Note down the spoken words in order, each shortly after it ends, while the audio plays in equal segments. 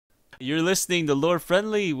You're listening to Lore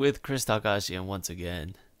Friendly with Chris Takashi, and once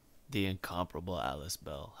again, the incomparable Alice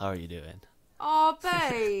Bell. How are you doing? Oh,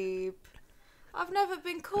 babe. I've never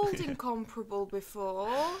been called incomparable before.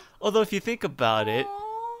 Although, if you think about it,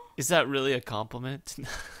 Aw. is that really a compliment?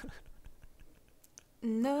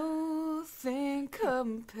 Nothing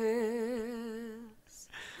compares.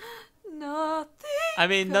 Nothing. I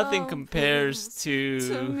mean, nothing compares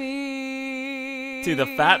to me. to the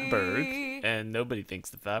Fatberg, and nobody thinks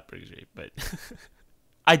the Fatberg's great, but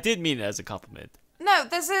I did mean it as a compliment. No,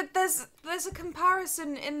 there's a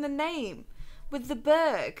comparison in the name with the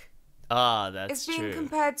berg. Ah, that's It's being true.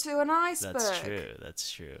 compared to an iceberg.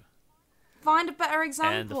 That's true. Find a better And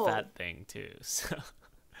example. the fat thing, too. So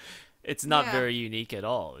it's not Yeah. very unique at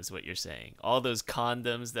all, is what you're saying. All those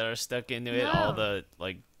condoms that are stuck into it, No. all the,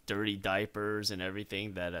 like, dirty diapers and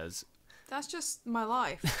everything that has... That's just my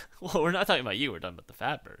life. Well, we're not talking about you. We're talking about the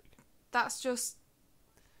Fatberg. That's just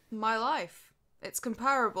my life. It's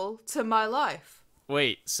comparable to my life.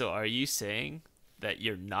 Wait, so are you saying that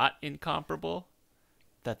you're not incomparable?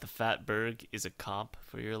 That the Fatberg is a comp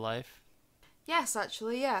for your life? Yes,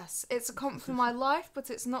 actually, yes. It's a comp for my life, but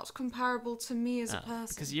it's not comparable to me as a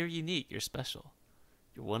person. Because you're unique. You're special.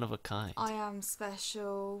 You're one of a kind. I am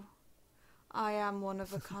special. I am one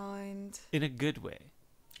of a kind. In a good way.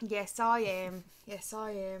 Yes, I am. Yes,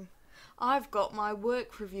 I am. I've got my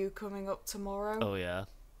work review coming up tomorrow. Oh, yeah?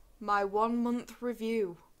 My 1 month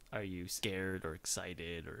review. Are you scared or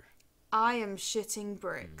excited or... I am shitting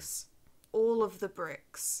bricks. All of the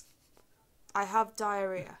bricks. I have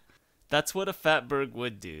diarrhea. That's what a Fatberg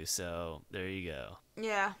would do, so there you go.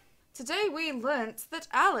 Yeah. Today we learnt that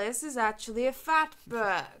Alice is actually a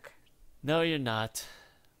fatberg. No, you're not.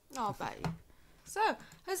 Oh, babe. So,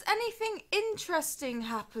 has anything interesting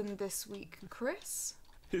happened this week, Chris?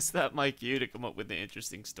 Is that my cue to come up with an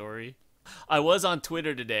interesting story? I was on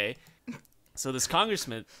Twitter today. So this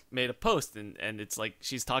congressman made a post, and it's like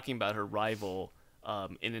she's talking about her rival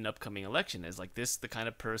in an upcoming election. Is like this the kind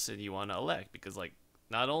of person you want to elect? Because like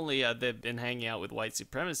not only have they been hanging out with white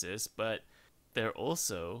supremacists, but they're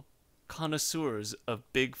also connoisseurs of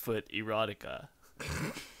Bigfoot erotica.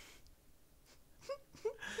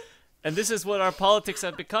 And this is what our politics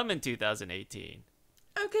have become in 2018.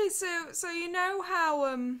 Okay, so you know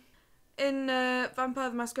how in Vampire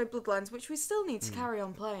the Masquerade Bloodlines, which we still need to carry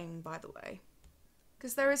on playing, by the way,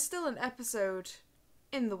 because there is still an episode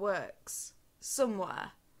in the works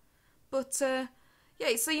somewhere. But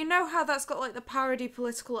yeah, so you know how that's got like the parody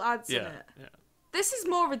political ads in it. Yeah. This is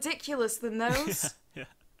more ridiculous than those. Yeah.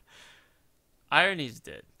 Irony's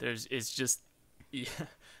dead. It's just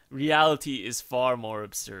reality is far more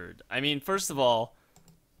absurd. I mean, first of all,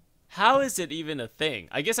 how is it even a thing?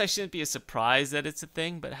 I guess I shouldn't be surprised that it's a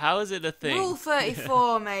thing, but how is it a thing? Rule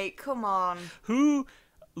 34, mate. Come on. Who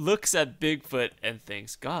looks at Bigfoot and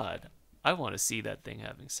thinks, God, I want to see that thing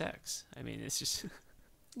having sex? I mean, it's just...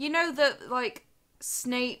 You know that, like,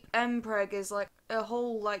 Snape Empreg is, like, a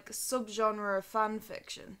whole, like, subgenre of fan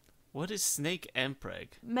fiction. What is Snake Empreg?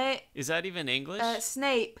 Mate, Is that even English?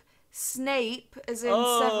 Snape, as in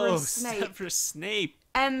oh, Severus Snape. Severus Snape.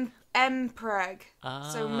 Empreg,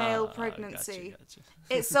 so male Ah, pregnancy. Gotcha.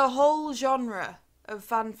 It's a whole genre of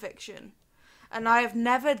fan fiction, and I have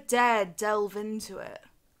never dared delve into it.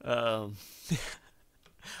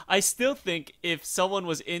 I still think if someone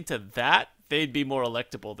was into that, they'd be more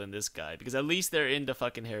electable than this guy, because at least they're into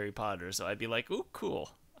fucking Harry Potter, so I'd be like, ooh,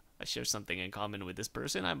 cool. I share something in common with this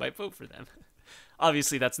person, I might vote for them.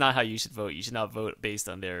 Obviously, that's not how you should vote. You should not vote based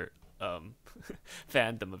on their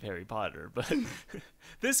fandom of Harry Potter, but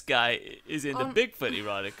this guy is into Bigfoot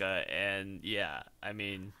erotica, and yeah, I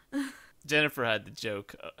mean, Jennifer had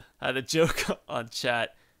the joke on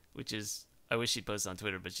chat, which is, I wish she'd post on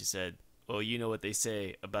Twitter, but she said, well, you know what they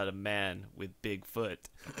say about a man with big foot.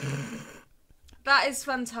 That is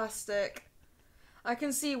fantastic. I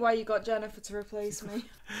can see why you got Jennifer to replace me.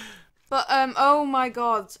 But, oh my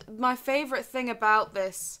god, my favourite thing about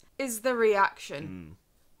this is the reaction.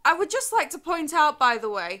 I would just like to point out, by the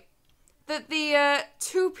way, that the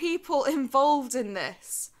two people involved in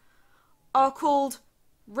this are called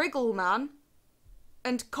Wriggleman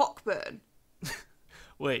and Cockburn.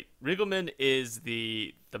 Wait, Wriggleman is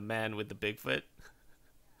the man with the Bigfoot?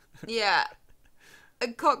 Yeah.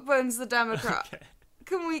 And Cockburn's the Democrat.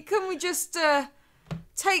 Okay. Can we just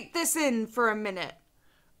take this in for a minute?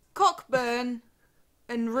 Cockburn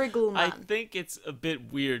and Wriggleman. I think it's a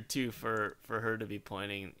bit weird too for her to be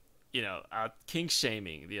pointing, out kink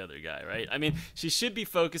shaming the other guy, right? I mean, she should be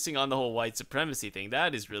focusing on the whole white supremacy thing.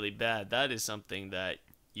 That is really bad. That is something that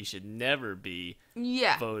you should never be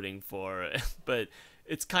voting for. But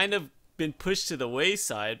it's kind of been pushed to the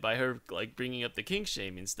wayside by her like bringing up the kink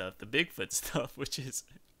shaming stuff, the Bigfoot stuff, which is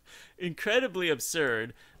incredibly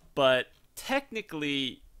absurd, but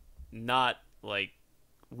technically not like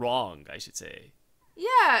wrong, I should say.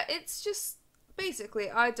 Yeah, it's just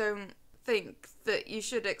basically I don't think that you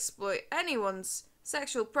should exploit anyone's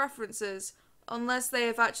sexual preferences unless they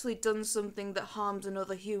have actually done something that harmed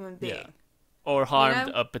another human being. Yeah. Or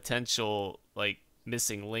harmed a potential like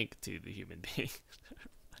missing link to the human being.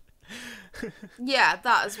 Yeah,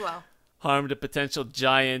 that as well. Harmed a potential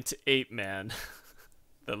giant ape man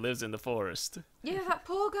that lives in the forest. Yeah, that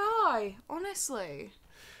poor guy. Honestly.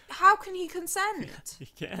 How can he consent? He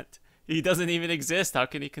can't. He doesn't even exist. How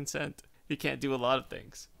can he consent? He can't do a lot of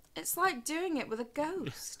things. It's like doing it with a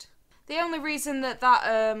ghost. The only reason that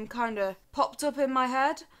kind of popped up in my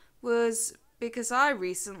head was because I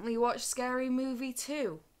recently watched Scary Movie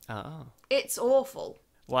 2. Oh. It's awful.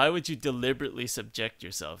 Why would you deliberately subject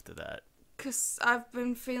yourself to that? Because I've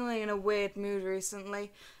been feeling in a weird mood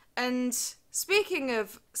recently. And speaking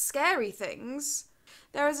of scary things,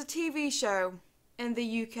 there is a TV show in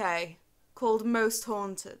the UK called Most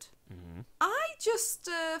Haunted. Mm-hmm. I just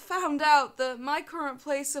found out that my current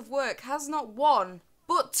place of work has not one,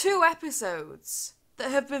 but 2 episodes that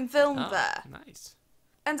have been filmed there. Nice.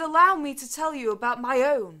 And allow me to tell you about my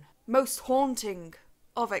own most haunting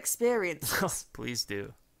of experiences. Please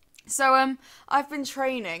do. So, I've been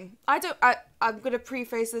training. I'm gonna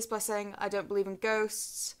preface this by saying I don't believe in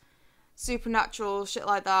ghosts, supernatural, shit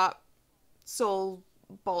like that. It's all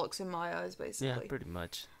bollocks in my eyes, basically. Yeah, pretty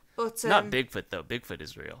much. But, not Bigfoot, though. Bigfoot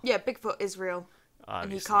is real. Yeah, Bigfoot is real. Obviously,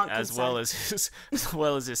 and he can't as well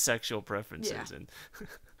as his sexual preferences. Yeah. And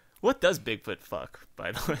what does Bigfoot fuck,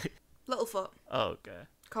 by the way? Littlefoot. Oh, okay.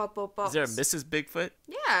 Cardboard box. Is there a Mrs. Bigfoot?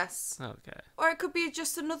 Yes. Okay. Or it could be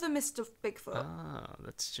just another Mr. Bigfoot. Oh,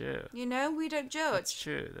 that's true. You know, we don't judge.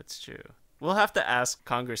 That's true. We'll have to ask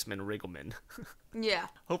Congressman Riggleman. Yeah.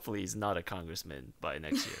 Hopefully he's not a congressman by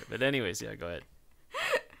next year. But anyways, yeah, go ahead.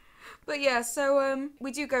 But yeah, so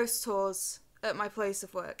we do ghost tours at my place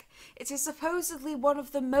of work. It is supposedly one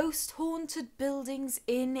of the most haunted buildings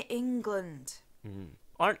in England.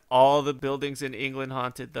 Aren't all the buildings in England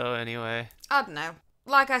haunted, though, anyway? I don't know.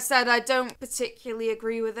 Like I said, I don't particularly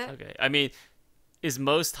agree with it. Okay. I mean, is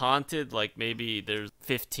most haunted, like, maybe there's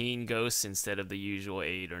 15 ghosts instead of the usual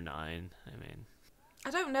 8 or 9? I mean... I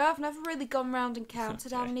don't know. I've never really gone round and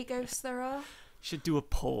counted how many ghosts there are. Should do a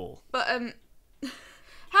poll. But,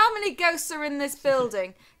 how many ghosts are in this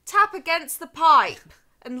building? Tap against the pipe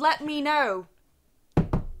and let me know.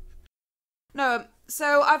 No,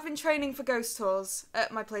 so I've been training for ghost tours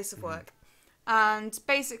at my place of work. And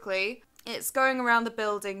basically, it's going around the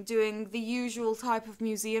building doing the usual type of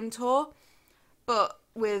museum tour, but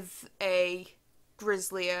with a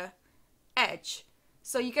grislier edge.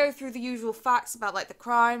 So you go through the usual facts about like the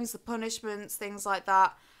crimes, the punishments, things like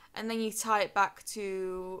that, and then you tie it back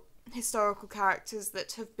to historical characters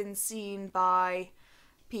that have been seen by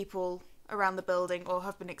people around the building or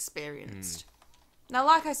have been experienced. Now,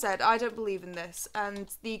 like I said, I don't believe in this, and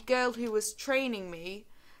the girl who was training me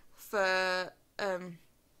for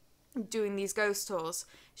doing these ghost tours,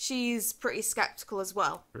 she's pretty skeptical as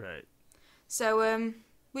well. Right. So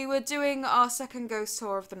we were doing our second ghost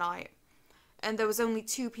tour of the night, and there was only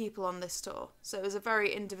 2 people on this tour, so it was a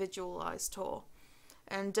very individualised tour.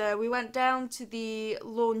 And we went down to the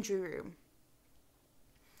laundry room.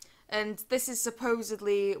 And this is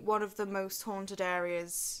supposedly one of the most haunted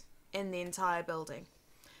areas in the entire building.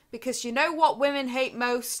 Because you know what women hate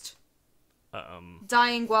most?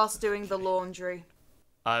 Dying whilst doing the laundry.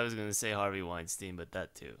 I was going to say Harvey Weinstein, but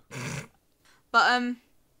that too. But,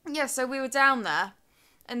 yeah, so we were down there,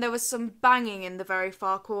 and there was some banging in the very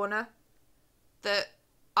far corner that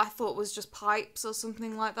I thought was just pipes or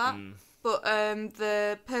something like that. But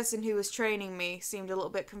the person who was training me seemed a little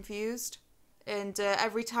bit confused. And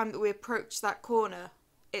every time that we approached that corner,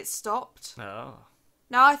 it stopped. Oh.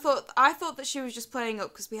 Now, I thought that she was just playing up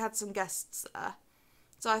because we had some guests there.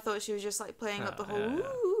 So I thought she was just like playing up the whole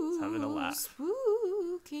Just having a laugh.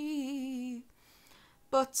 Spooky.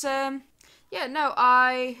 But, yeah, no,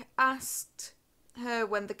 I asked her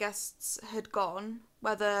when the guests had gone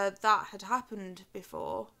whether that had happened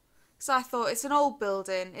before. So I thought, it's an old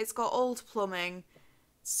building, it's got old plumbing,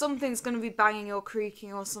 something's going to be banging or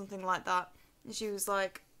creaking or something like that. And she was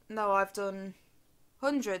like, no, I've done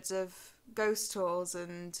hundreds of ghost tours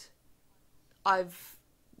and I've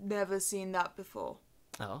never seen that before.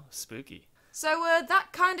 Oh, spooky. So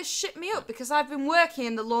that kind of shit me up because I've been working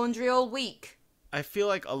in the laundry all week. I feel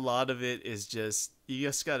like a lot of it is just, you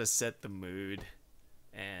just gotta set the mood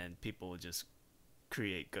and people will just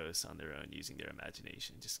create ghosts on their own using their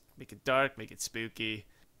imagination. Just make it dark, make it spooky.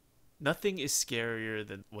 Nothing is scarier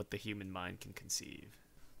than what the human mind can conceive.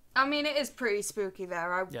 I mean, it is pretty spooky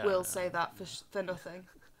there. I Yeah. will say that for nothing.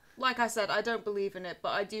 Like I said, I don't believe in it, but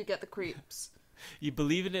I do get the creeps You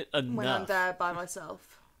believe in it enough when I'm there by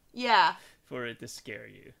myself. Yeah. for it to scare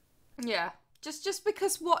you. Yeah. Just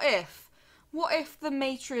because what if? What if the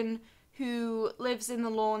matron who lives in the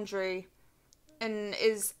laundry and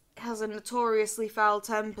has a notoriously foul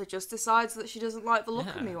temper just decides that she doesn't like the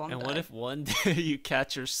look of me one day? And what if one day you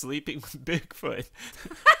catch her sleeping with Bigfoot?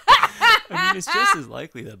 I mean, it's just as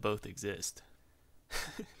likely that both exist.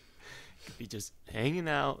 Could be just hanging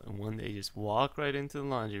out, and one day you just walk right into the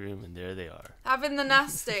laundry room, and there they are. Having the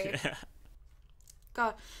nasty. Yeah.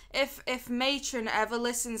 God, if matron ever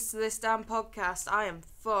listens to this damn podcast, I am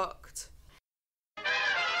fucked.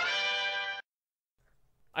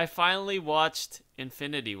 I finally watched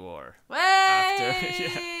Infinity War. Way!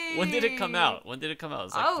 Yeah. When did it come out? It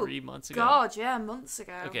was like 3 months ago. God, yeah, months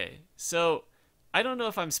ago. Okay, so I don't know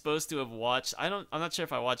if I'm supposed to have watched. I'm not sure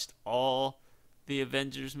if I watched all the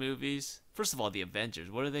Avengers movies. First of all, the Avengers.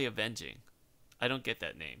 What are they avenging? I don't get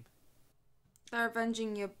that name. They're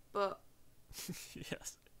avenging your butt.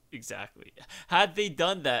 Yes, exactly. Had they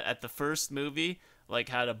done that at the first movie, like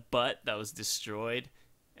had a butt that was destroyed,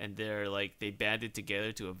 and they banded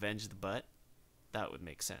together to avenge the butt, that would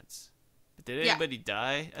make sense. But did anybody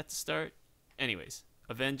die at the start? Anyways,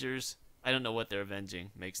 Avengers. I don't know what they're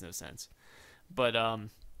avenging. Makes no sense. But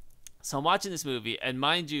so I'm watching this movie, and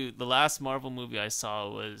mind you, the last Marvel movie I saw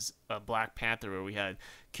was Black Panther, where we had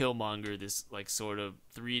Killmonger, this like sort of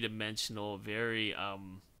three-dimensional, very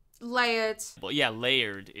Layered. well, yeah,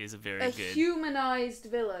 layered is a very good. Humanized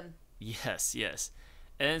villain. Yes.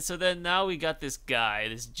 And so then now we got this guy,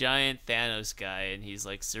 this giant Thanos guy, and he's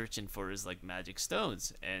like searching for his like magic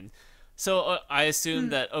stones. And so I assume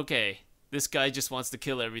that, okay, this guy just wants to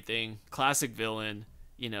kill everything. Classic villain.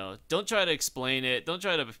 You know, don't try to explain it. Don't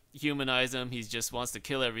try to humanize him. He just wants to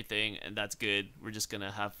kill everything, and that's good. We're just going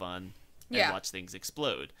to have fun and watch things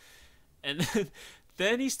explode. And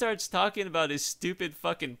then he starts talking about his stupid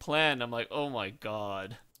fucking plan. I'm like, oh my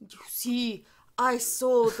god. You see, I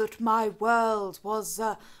saw that my world was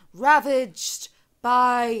ravaged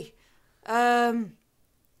by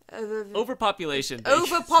Overpopulation.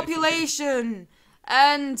 overpopulation,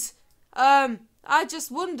 and I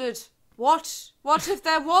just wondered, what if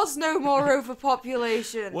there was no more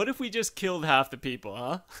overpopulation? What if we just killed half the people,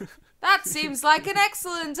 huh? That seems like an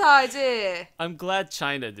excellent idea. I'm glad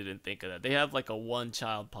China didn't think of that. They have like a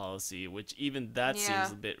one-child policy, which even that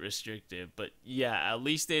seems a bit restrictive. But yeah, at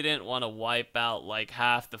least they didn't want to wipe out like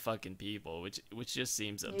half the fucking people, which just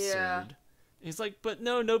seems absurd. Yeah. He's like, but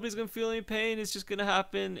no, nobody's gonna feel any pain. It's just gonna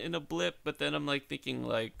happen in a blip. But then I'm like thinking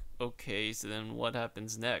like, okay, so then what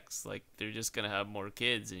happens next? Like they're just gonna have more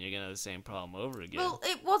kids, and you're gonna have the same problem over again. Well,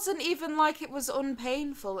 it wasn't even like it was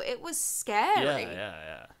unpainful. It was scary.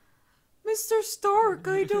 Yeah. Mr. Stark,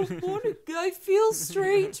 I don't want to. I feel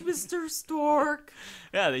strange, Mr. Stark.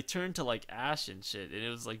 Yeah, they turned to like ash and shit, and it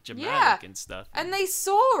was like dramatic and stuff. And they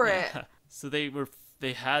saw it. Yeah. So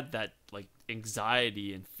they had that like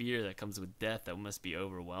anxiety and fear that comes with death that must be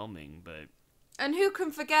overwhelming. But and who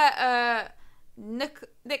can forget Nick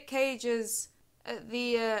Cage's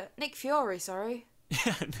Nick Fury? Sorry.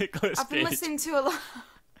 Yeah, Nicolas Cage. I've been listening to a lot.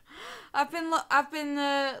 I've been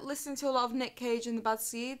listening to a lot of Nick Cage and the Bad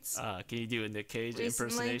Seeds. Can you do a Nick Cage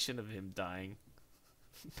recently. impersonation of him dying?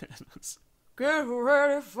 Get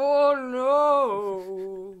ready for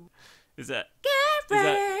no. Is that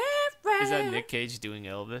ready. Is that Nick Cage doing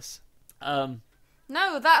Elvis?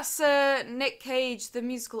 No, that's Nick Cage, the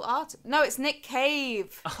musical artist. No, it's Nick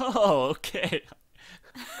Cave. Oh, okay.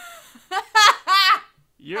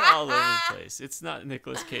 You're all over the place. It's not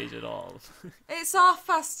Nicolas Cage at all. It's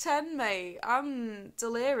 10:30, mate. I'm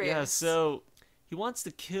delirious. Yeah, so he wants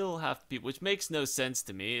to kill half the people, which makes no sense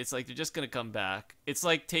to me. It's like they're just going to come back. It's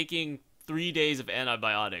like taking 3 days of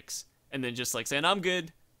antibiotics and then just like saying, I'm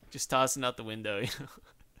good. Just tossing out the window.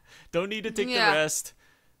 Don't need to take the rest.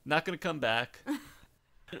 Not going to come back.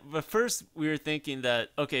 But first we were thinking that,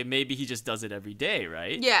 okay, maybe he just does it every day,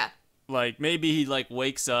 right? Yeah. Like maybe he like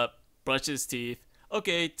wakes up, brushes his teeth.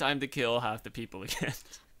 Okay, time to kill half the people again.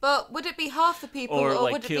 But would it be half the people, or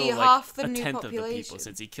like would it kill be like half the a new tenth population? of the people,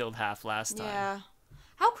 since he killed half last time. Yeah.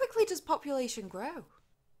 How quickly does population grow?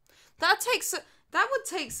 That would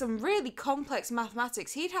take some really complex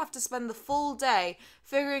mathematics. He'd have to spend the full day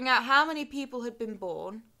figuring out how many people had been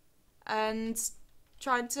born and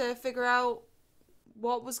trying to figure out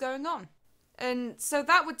what was going on. And so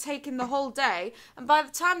that would take him the whole day. And by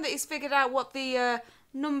the time that he's figured out what the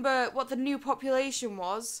what the new population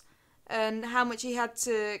was, and how much he had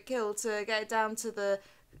to kill to get it down to the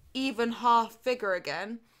even half figure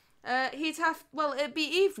again, it'd be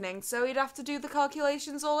evening, so he'd have to do the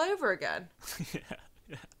calculations all over again.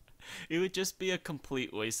 Yeah. It would just be a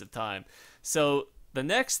complete waste of time. So the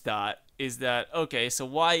next thought is that, okay, so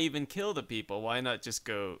why even kill the people? Why not just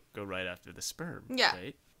go right after the sperm? Yeah.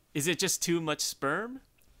 Right? Is it just too much sperm?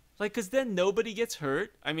 Like, because then nobody gets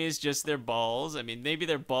hurt. I mean, it's just their balls. I mean, maybe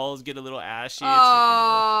their balls get a little ashy. It's like,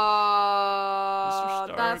 Mr.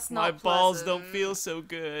 Stark, that's not my balls don't pleasant. feel so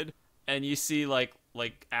good. And you see, like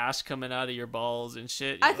ash coming out of your balls and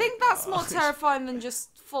shit. I You're think like, that's "Oh." more terrifying than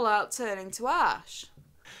just full out turning to ash.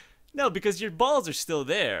 No, because your balls are still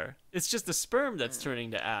there. It's just the sperm that's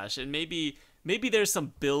turning to ash. And maybe there's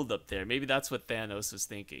some build up there. Maybe that's what Thanos was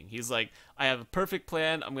thinking. He's like, I have a perfect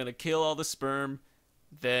plan. I'm going to kill all the sperm.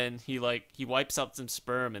 Then he wipes out some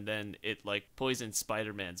sperm, and then it like poisons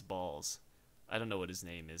Spider-Man's balls. I don't know what his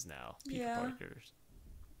name is now. Peter Parker's.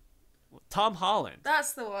 Tom Holland.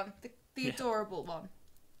 That's the one. The adorable one.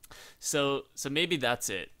 So maybe that's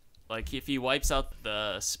it. Like if he wipes out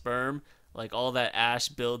the sperm, like all that ash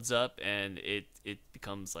builds up and it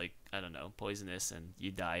becomes like, I don't know, poisonous and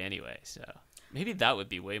you die anyway. So maybe that would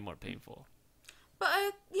be way more painful. But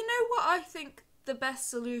you know what I think the best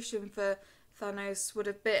solution for Thanos would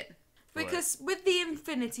have been? Because with the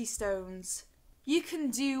Infinity Stones, you can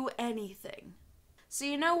do anything. So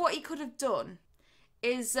you know what he could have done?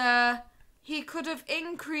 Is he could have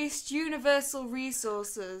increased universal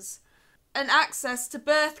resources and access to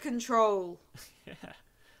birth control. Yeah.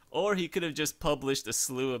 Or he could have just published a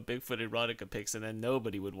slew of Bigfoot erotica pics and then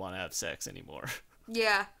nobody would want to have sex anymore.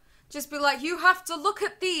 Yeah. Just be like, you have to look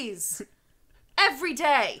at these every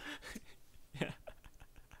day. Yeah.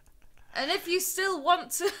 And if you still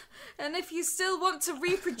want to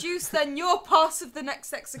reproduce, then you're part of the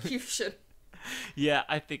next execution. Yeah,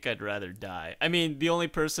 I think I'd rather die. I mean, the only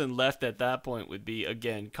person left at that point would be,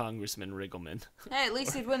 again, Congressman Riggleman. Hey, at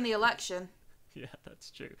least he'd win the election. Yeah,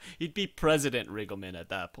 that's true. He'd be President Riggleman at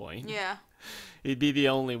that point. Yeah. He'd be the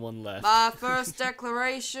only one left. My first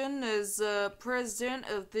declaration as President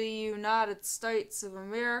of the United States of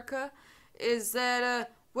America is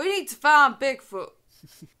that we need to find Bigfoot.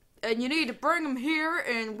 And you need to bring him here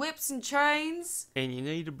in whips and chains. And you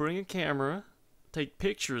need to bring a camera, take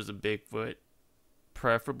pictures of Bigfoot,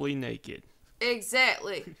 preferably naked.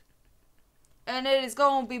 Exactly. And it is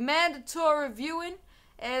going to be mandatory viewing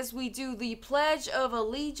as we do the Pledge of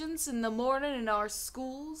Allegiance in the morning in our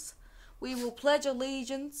schools. We will pledge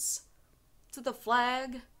allegiance to the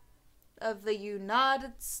flag of the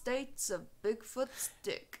United States of Bigfoot's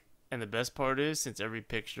dick. And the best part is, since every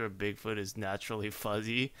picture of Bigfoot is naturally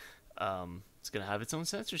fuzzy, it's going to have its own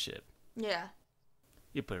censorship. Yeah.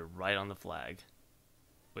 You put it right on the flag.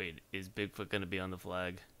 Wait, is Bigfoot going to be on the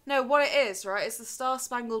flag? No, what it is, right, it's the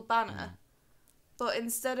Star-Spangled Banner. But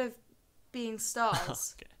instead of being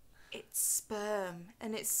stars, Okay. it's sperm,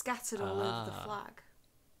 and it's scattered all over the flag.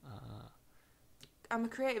 I'm a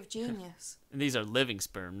creative genius. And these are living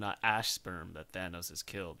sperm, not ash sperm that Thanos has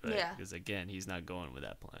killed, right? Yeah. Because, again, he's not going with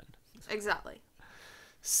that plan. Exactly.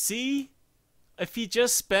 See? If he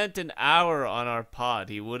just spent an hour on our pod,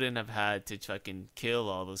 he wouldn't have had to fucking kill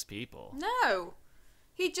all those people. No.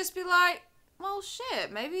 He'd just be like, well,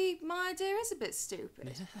 shit, maybe my idea is a bit stupid.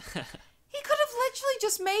 He could have literally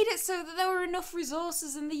just made it so that there were enough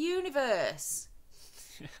resources in the universe.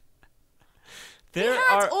 He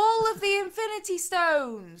had all of the Infinity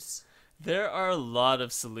Stones. There are a lot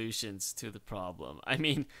of solutions to the problem. I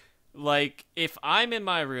mean, like, if I'm in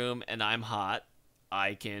my room and I'm hot,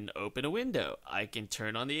 I can open a window. I can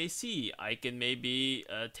turn on the AC. I can maybe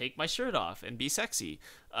take my shirt off and be sexy.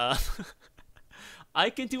 I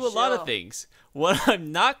can do a lot of things. What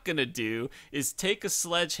I'm not gonna do is take a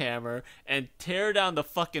sledgehammer and tear down the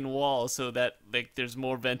fucking wall so that like there's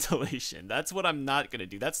more ventilation. That's what I'm not gonna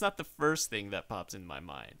do. That's not the first thing that pops in my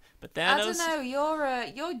mind. But Thanos, I don't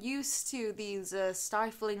know. You're used to these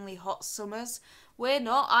stiflingly hot summers. We're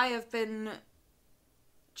not. I have been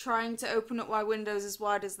trying to open up my windows as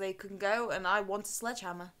wide as they can go, and I want a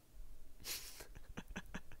sledgehammer.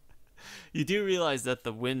 You do realize that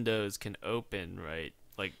the windows can open, right?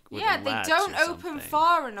 Like with yeah, a they latch don't or open something.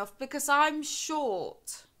 far enough because I'm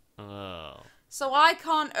short. Oh. So I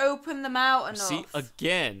can't open them out enough. See,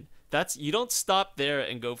 again, you don't stop there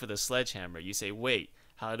and go for the sledgehammer. You say, wait,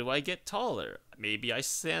 how do I get taller? Maybe I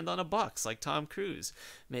stand on a box like Tom Cruise.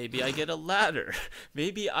 Maybe I get a ladder.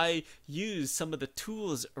 Maybe I use some of the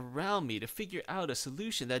tools around me to figure out a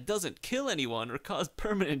solution that doesn't kill anyone or cause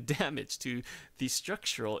permanent damage to the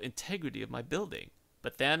structural integrity of my building.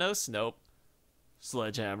 But Thanos, nope.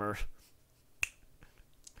 Sledgehammer.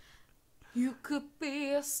 You could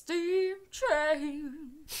be a steam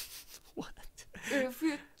train. What? If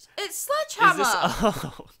you... It's Is Sledgehammer! this...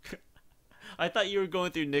 Oh, I thought you were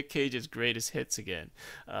going through Nick Cage's greatest hits again.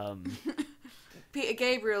 Peter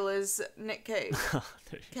Gabriel is Nick Cave.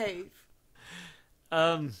 Cave.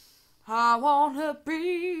 I wanna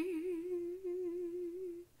be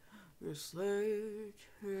a sledgehammer.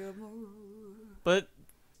 But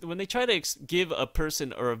when they try to give a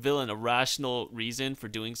person or a villain a rational reason for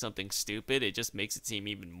doing something stupid, it just makes it seem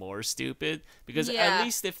even more stupid. Because at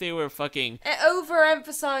least if they were fucking... It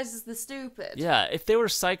overemphasizes the stupid. Yeah, if they were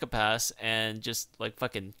psychopaths and just, like,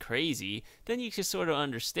 fucking crazy, then you could sort of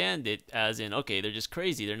understand it as in, okay, they're just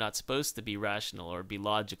crazy. They're not supposed to be rational or be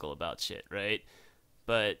logical about shit, right?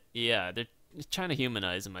 But, yeah, they're trying to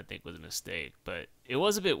humanize them, I think, was a mistake. But it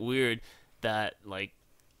was a bit weird that, like,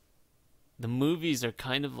 the movies are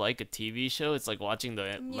kind of like a TV show. It's like watching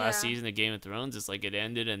the last season of Game of Thrones. It's like it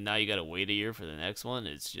ended and now you gotta wait a year for the next one.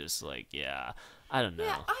 It's just like, yeah, I don't know.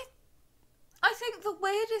 Yeah, I think the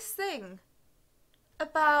weirdest thing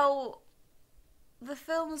about the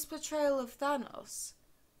film's portrayal of Thanos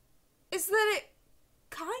is that it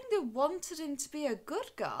kind of wanted him to be a good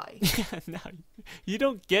guy. No, you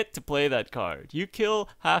don't get to play that card. You kill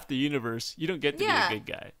half the universe. You don't get to be a good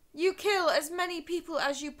guy. You kill as many people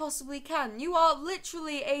as you possibly can. You are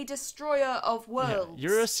literally a destroyer of worlds. Yeah,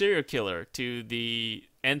 you're a serial killer to the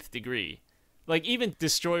nth degree. Like, even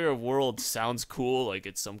destroyer of worlds sounds cool. Like,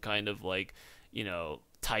 it's some kind of, like, you know,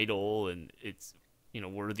 title and it's, you know,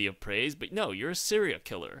 worthy of praise. But no, you're a serial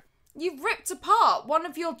killer. You've ripped apart one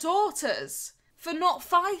of your daughters for not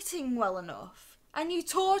fighting well enough. And you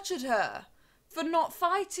tortured her for not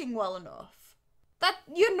fighting well enough.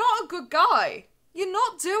 You're not a good guy. You're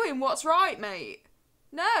not doing what's right, mate.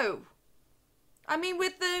 No. I mean,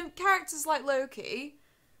 with the characters like Loki,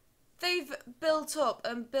 they've built up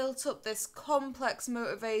this complex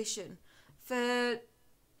motivation for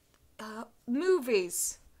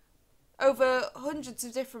movies. Over hundreds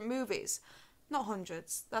of different movies. Not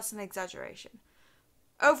hundreds, that's an exaggeration.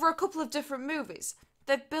 Over a couple of different movies.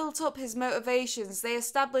 They've built up his motivations. They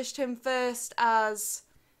established him first as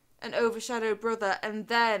an overshadowed brother and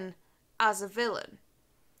then as a villain.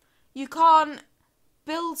 You can't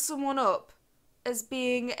build someone up as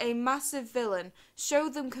being a massive villain, show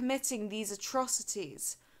them committing these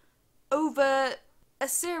atrocities over a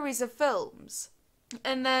series of films,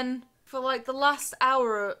 and then for like the last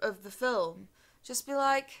hour of the film, just be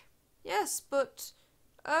like, yes, but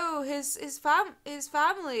oh, his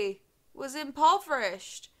family was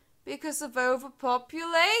impoverished because of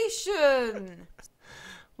overpopulation.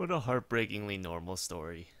 What a heartbreakingly normal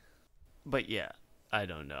story. But yeah, I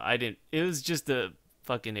don't know. It was just a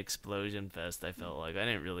fucking explosion fest, I felt like. I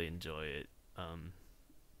didn't really enjoy it.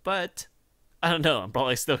 But I don't know. I'm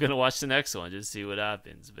probably still going to watch the next one just to see what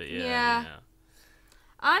happens. But yeah. You know.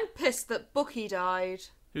 I'm pissed that Bucky died.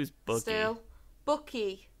 Who's Bucky? Still.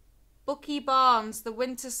 Bucky Barnes, the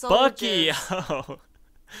Winter Soldier. Bucky! Oh.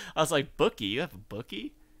 I was like, Bucky? You have a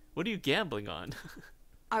Bucky? What are you gambling on?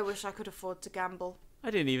 I wish I could afford to gamble. I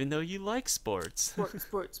didn't even know you like sports.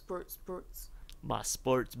 Sports. My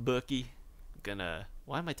sports bookie.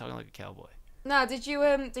 Why am I talking like a cowboy? Now, did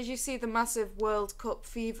you see the massive World Cup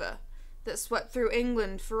fever that swept through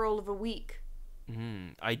England for all of a week?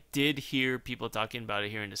 I did hear people talking about it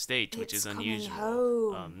here in the States, which is unusual.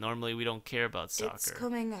 Home. Normally we don't care about soccer. It's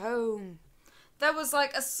coming home. There was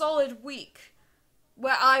like a solid week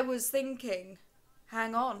where I was thinking,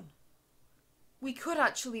 hang on, we could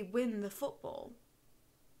actually win the football.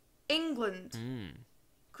 England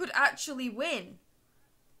could actually win.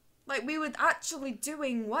 Like, we were actually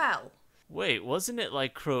doing well. Wait, wasn't it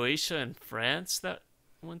like Croatia and France that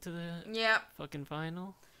went to the fucking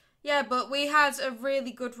final? Yeah, but we had a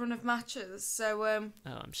really good run of matches, so oh,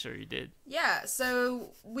 I'm sure you did. Yeah,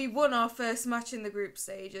 so we won our first match in the group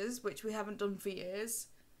stages, which we haven't done for years.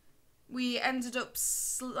 We ended up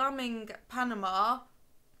slamming Panama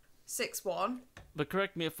 6-1. But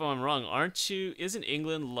correct me if I'm wrong, isn't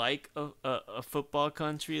England like a football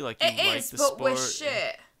country? Like, you it like is, the but sport? we're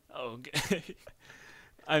shit. Oh, okay.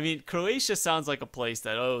 I mean, Croatia sounds like a place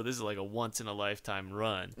that, this is like a once-in-a-lifetime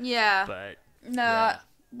run. Yeah. But, no, yeah.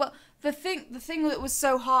 But the thing that was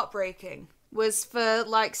so heartbreaking was for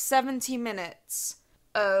like 70 minutes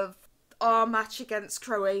of our match against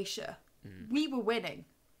Croatia. We were winning.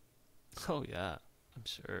 Oh, yeah, I'm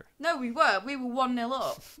sure. No, we were. We were 1-0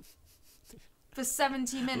 up. For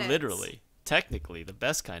 70 minutes. Literally. Technically, the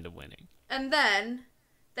best kind of winning. And then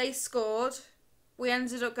they scored. We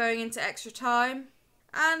ended up going into extra time.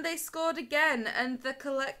 And they scored again, and the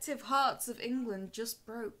collective hearts of England just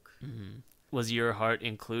broke. Was your heart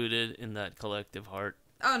included in that collective heart?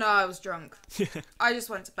 Oh no, I was drunk. I just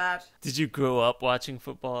went to bed. Did you grow up watching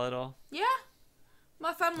football at all? Yeah.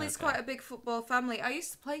 My family's quite a big football family. I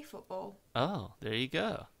used to play football. Oh, there you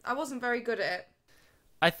go. I wasn't very good at it.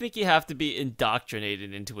 I think you have to be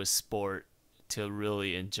indoctrinated into a sport to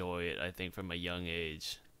really enjoy it, I think, from a young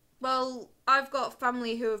age. Well, I've got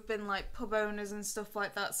family who have been like pub owners and stuff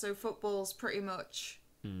like that, so football's pretty much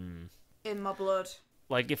in my blood.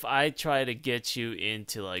 Like, if I try to get you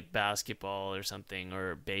into, like, basketball or something,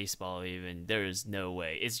 or baseball even, there is no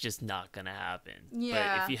way. It's just not gonna happen.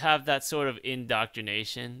 Yeah. But if you have that sort of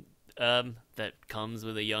indoctrination that comes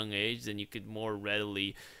with a young age, then you could more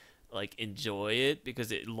readily, like, enjoy it,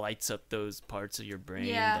 because it lights up those parts of your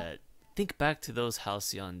brain that... Think back to those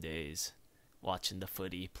halcyon days, watching the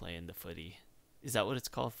footy, playing the footy. Is that what it's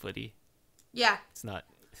called, footy? Yeah. It's not...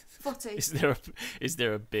 Footy. Is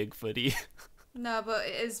there a big footy? No, but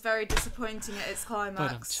it is very disappointing at its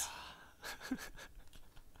climax.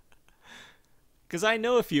 Because I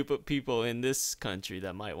know a few people in this country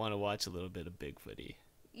that might want to watch a little bit of big footy.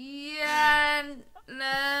 Yeah,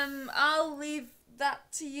 I'll leave that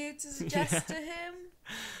to you to suggest to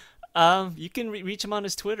him. You can reach him on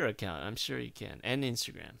his Twitter account. I'm sure you can, and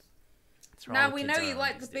Instagram. Now we know you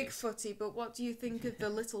like the big footy, but what do you think of the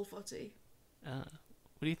little footy? What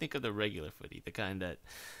do you think of the regular footy, the kind that,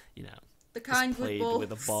 you know, the kind played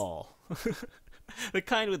with a ball? The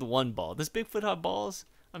kind with one ball. Does Bigfoot have balls?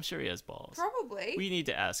 I'm sure he has balls. Probably. We need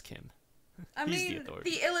to ask him. I mean,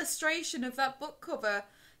 the illustration of that book cover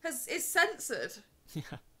is censored. Yeah.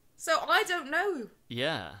 So I don't know.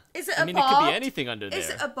 Yeah. Is it I mean, it could be anything under there. Is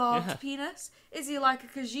it a barbed penis? Is he like a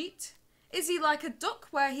Khajiit? Is he like a duck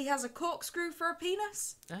where he has a corkscrew for a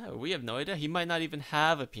penis? Oh, we have no idea. He might not even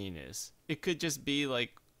have a penis. It could just be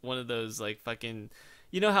like one of those like fucking...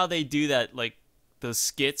 You know how they do that, like, those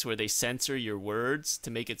skits where they censor your words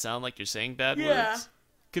to make it sound like you're saying bad words?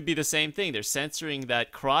 Could be the same thing. They're censoring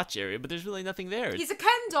that crotch area, but there's really nothing there. He's a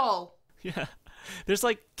Ken doll. Yeah. There's,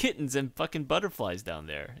 like, kittens and fucking butterflies down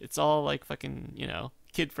there. It's all, like, fucking, you know,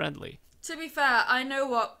 kid-friendly. To be fair, I know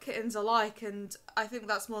what kittens are like, and I think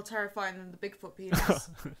that's more terrifying than the Bigfoot penis.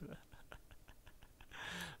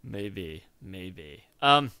 Maybe.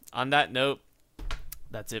 On that note,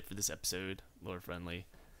 that's it for this episode. Lore-friendly.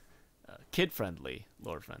 Kid-friendly.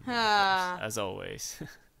 Lore-friendly. As always.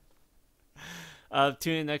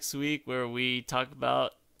 Tune in next week where we talk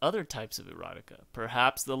about other types of erotica.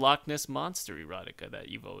 Perhaps the Loch Ness Monster erotica that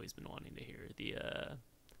you've always been wanting to hear.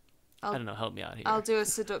 I don't know, help me out here. I'll do a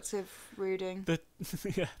seductive reading. The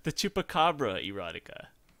Chupacabra erotica.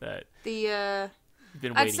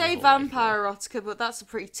 I'd say vampire erotica, but that's a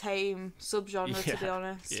pretty tame subgenre, to be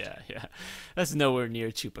honest. Yeah. That's nowhere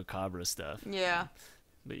near Chupacabra stuff. Yeah.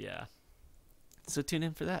 But yeah. So tune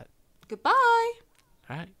in for that. Goodbye.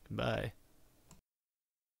 All right, goodbye.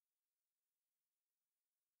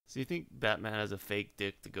 So you think Batman has a fake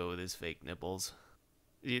dick to go with his fake nipples?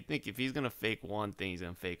 You think if he's going to fake one thing, he's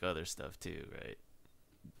going to fake other stuff too, right?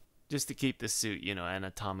 Just to keep the suit, you know,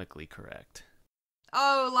 anatomically correct.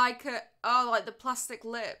 Oh, like the plastic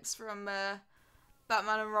lips from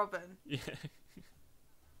Batman and Robin. Yeah.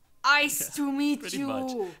 Nice to meet you.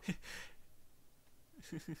 Much.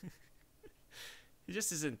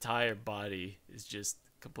 Just his entire body is just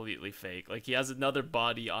completely fake. Like, he has another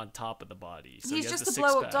body on top of the body. So he's he has just the a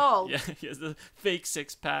blow-up doll. Yeah, he has the fake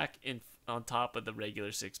six-pack on top of the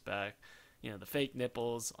regular six-pack. You know, the fake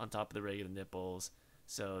nipples on top of the regular nipples.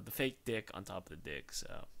 So the fake dick on top of the dick.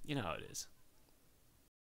 So, you know how it is.